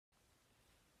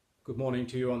Good morning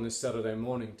to you on this Saturday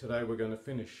morning. Today we're going to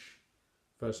finish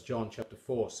 1 John chapter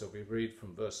 4, so we read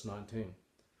from verse 19.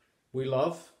 We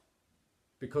love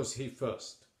because he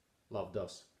first loved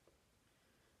us.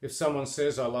 If someone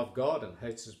says, I love God and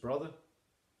hates his brother,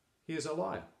 he is a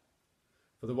liar.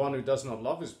 For the one who does not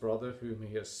love his brother whom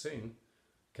he has seen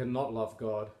cannot love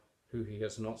God who he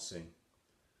has not seen.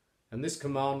 And this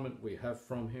commandment we have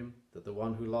from him, that the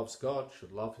one who loves God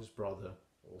should love his brother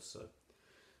also.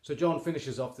 So John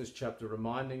finishes off this chapter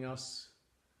reminding us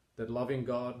that loving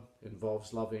God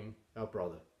involves loving our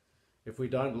brother. If we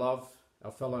don't love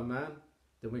our fellow man,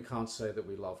 then we can't say that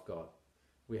we love God.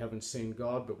 We haven't seen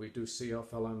God, but we do see our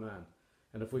fellow man.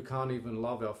 And if we can't even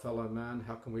love our fellow man,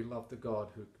 how can we love the God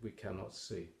who we cannot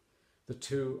see? The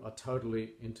two are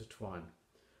totally intertwined.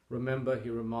 Remember, he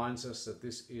reminds us that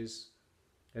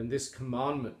this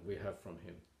commandment we have from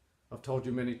him. I've told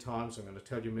you many times, I'm going to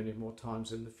tell you many more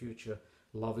times in the future,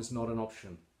 love is not an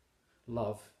option.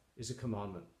 Love is a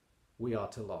commandment. We are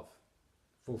to love.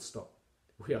 Full stop.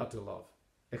 We are to love.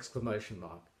 Exclamation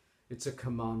mark. It's a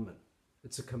commandment.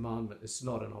 It's a commandment. It's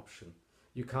not an option.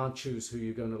 You can't choose who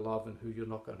you're going to love and who you're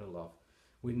not going to love.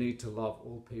 We need to love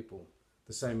all people,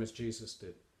 the same as Jesus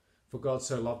did. For God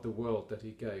so loved the world that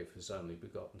he gave his only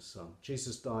begotten Son.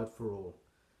 Jesus died for all.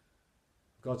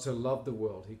 God so loved the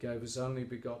world, he gave his only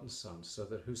begotten Son, so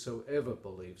that whosoever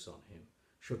believes on him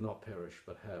should not perish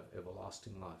but have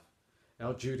everlasting life.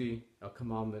 Our duty, our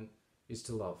commandment is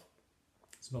to love.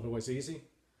 It's not always easy,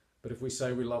 but if we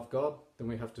say we love God, then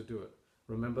we have to do it.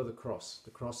 Remember the cross. The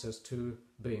cross has two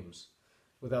beams.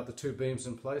 Without the two beams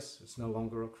in place, it's no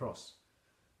longer a cross.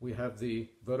 We have the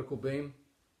vertical beam,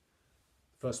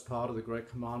 first part of the great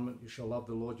commandment, you shall love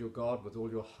the Lord your God with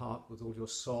all your heart, with all your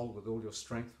soul, with all your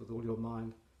strength, with all your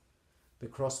mind. The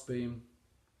cross beam,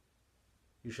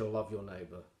 you shall love your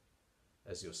neighbor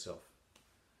as yourself.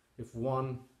 If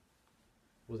one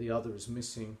or the other is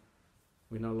missing,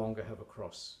 we no longer have a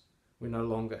cross. We no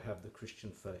longer have the Christian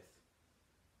faith.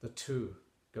 The two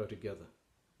go together.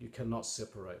 You cannot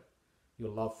separate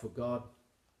your love for God,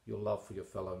 your love for your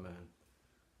fellow man.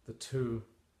 The two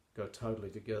go totally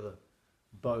together.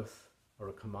 Both are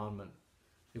a commandment.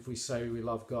 If we say we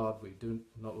love God, we do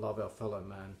not love our fellow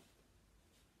man,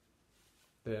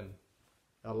 then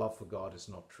our love for God is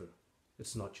not true.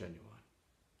 It's not genuine.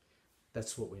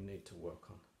 That's what we need to work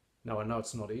on. Now, I know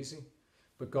it's not easy,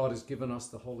 but God has given us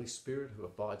the Holy Spirit who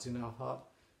abides in our heart,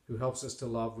 who helps us to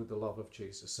love with the love of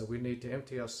Jesus. So we need to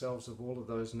empty ourselves of all of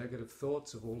those negative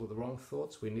thoughts, of all of the wrong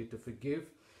thoughts. We need to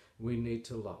forgive. We need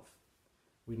to love.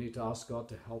 We need to ask God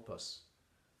to help us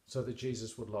so that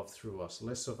Jesus would love through us.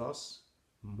 Less of us,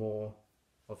 more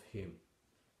of him.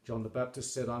 John the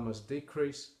Baptist said, I must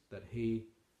decrease that he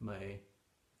may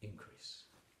increase.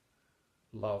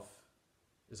 Love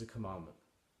is a commandment.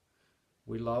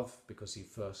 We love because he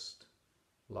first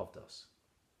loved us.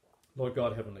 Lord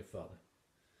God, Heavenly Father,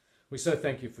 we so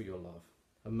thank you for your love.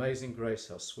 Amazing grace,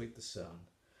 how sweet the sound.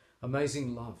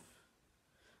 Amazing love.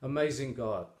 Amazing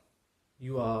God,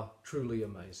 you are truly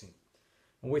amazing.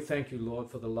 And we thank you, Lord,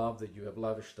 for the love that you have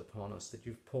lavished upon us, that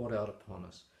you've poured out upon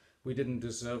us. We didn't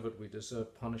deserve it. We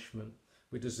deserve punishment.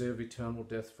 We deserve eternal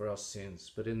death for our sins.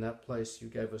 But in that place you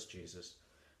gave us Jesus,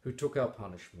 who took our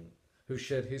punishment, who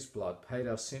shed his blood, paid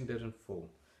our sin debt in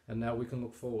full. And now we can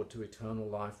look forward to eternal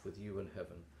life with you in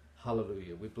heaven.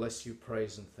 Hallelujah. We bless you,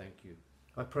 praise and thank you.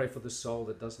 I pray for the soul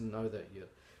that doesn't know that yet.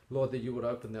 Lord, that you would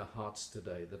open their hearts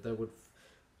today, that they would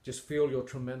just feel your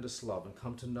tremendous love and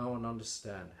come to know and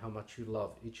understand how much you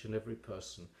love each and every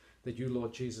person, that you,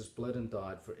 Lord Jesus, bled and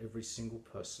died for every single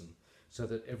person so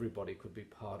that everybody could be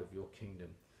part of your kingdom.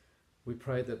 We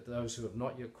pray that those who have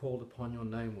not yet called upon your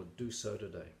name would do so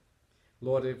today.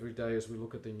 Lord, every day as we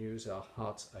look at the news, our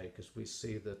hearts ache as we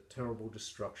see the terrible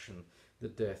destruction, the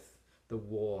death, the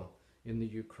war in the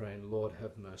Ukraine. Lord,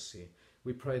 have mercy.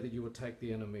 We pray that you would take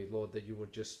the enemy, Lord, that you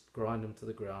would just grind him to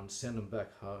the ground, send him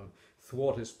back home,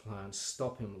 thwart his plans,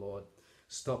 stop him, Lord.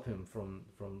 Stop him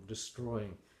from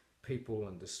destroying people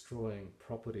and destroying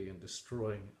property and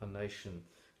destroying a nation.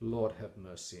 Lord, have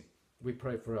mercy. We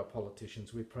pray for our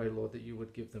politicians. We pray, Lord, that you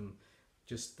would give them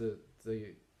just the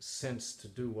sense to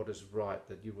do what is right,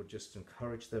 that you would just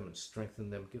encourage them and strengthen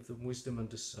them, give them wisdom and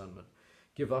discernment.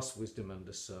 Give us wisdom and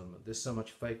discernment. There's so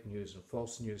much fake news and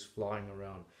false news flying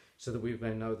around, so that we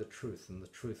may know the truth and the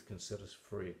truth can set us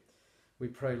free. We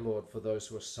pray, Lord, for those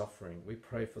who are suffering. We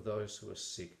pray for those who are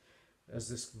sick. As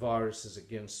this virus is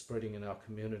again spreading in our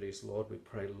communities, Lord, we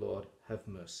pray, Lord, have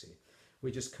mercy.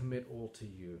 We just commit all to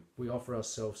you. We offer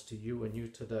ourselves to you and you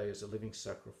today as a living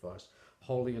sacrifice,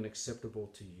 holy and acceptable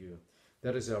to you.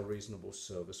 That is our reasonable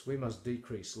service. We must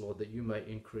decrease, Lord, that you may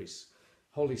increase.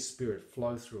 Holy Spirit,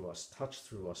 flow through us, touch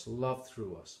through us, love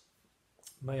through us.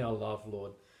 May our love,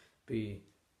 Lord, be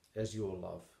as your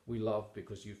love. We love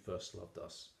because you first loved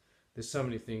us. There's so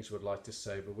many things we'd like to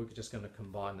say, but we're just going to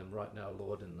combine them right now,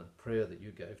 Lord, in the prayer that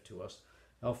you gave to us.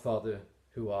 Our Father,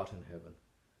 who art in heaven,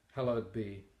 hallowed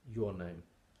be your name.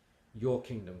 Your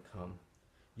kingdom come.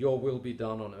 Your will be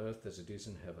done on earth as it is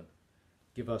in heaven.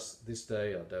 Give us this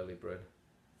day our daily bread.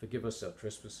 Forgive us our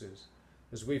trespasses,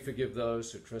 as we forgive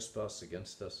those who trespass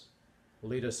against us.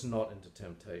 Lead us not into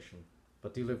temptation,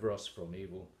 but deliver us from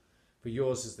evil. For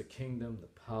yours is the kingdom,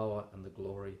 the power, and the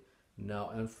glory, now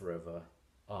and forever.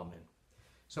 Amen.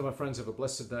 So, my friends, have a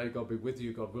blessed day. God be with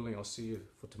you. God willing, I'll see you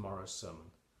for tomorrow's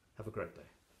sermon. Have a great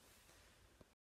day.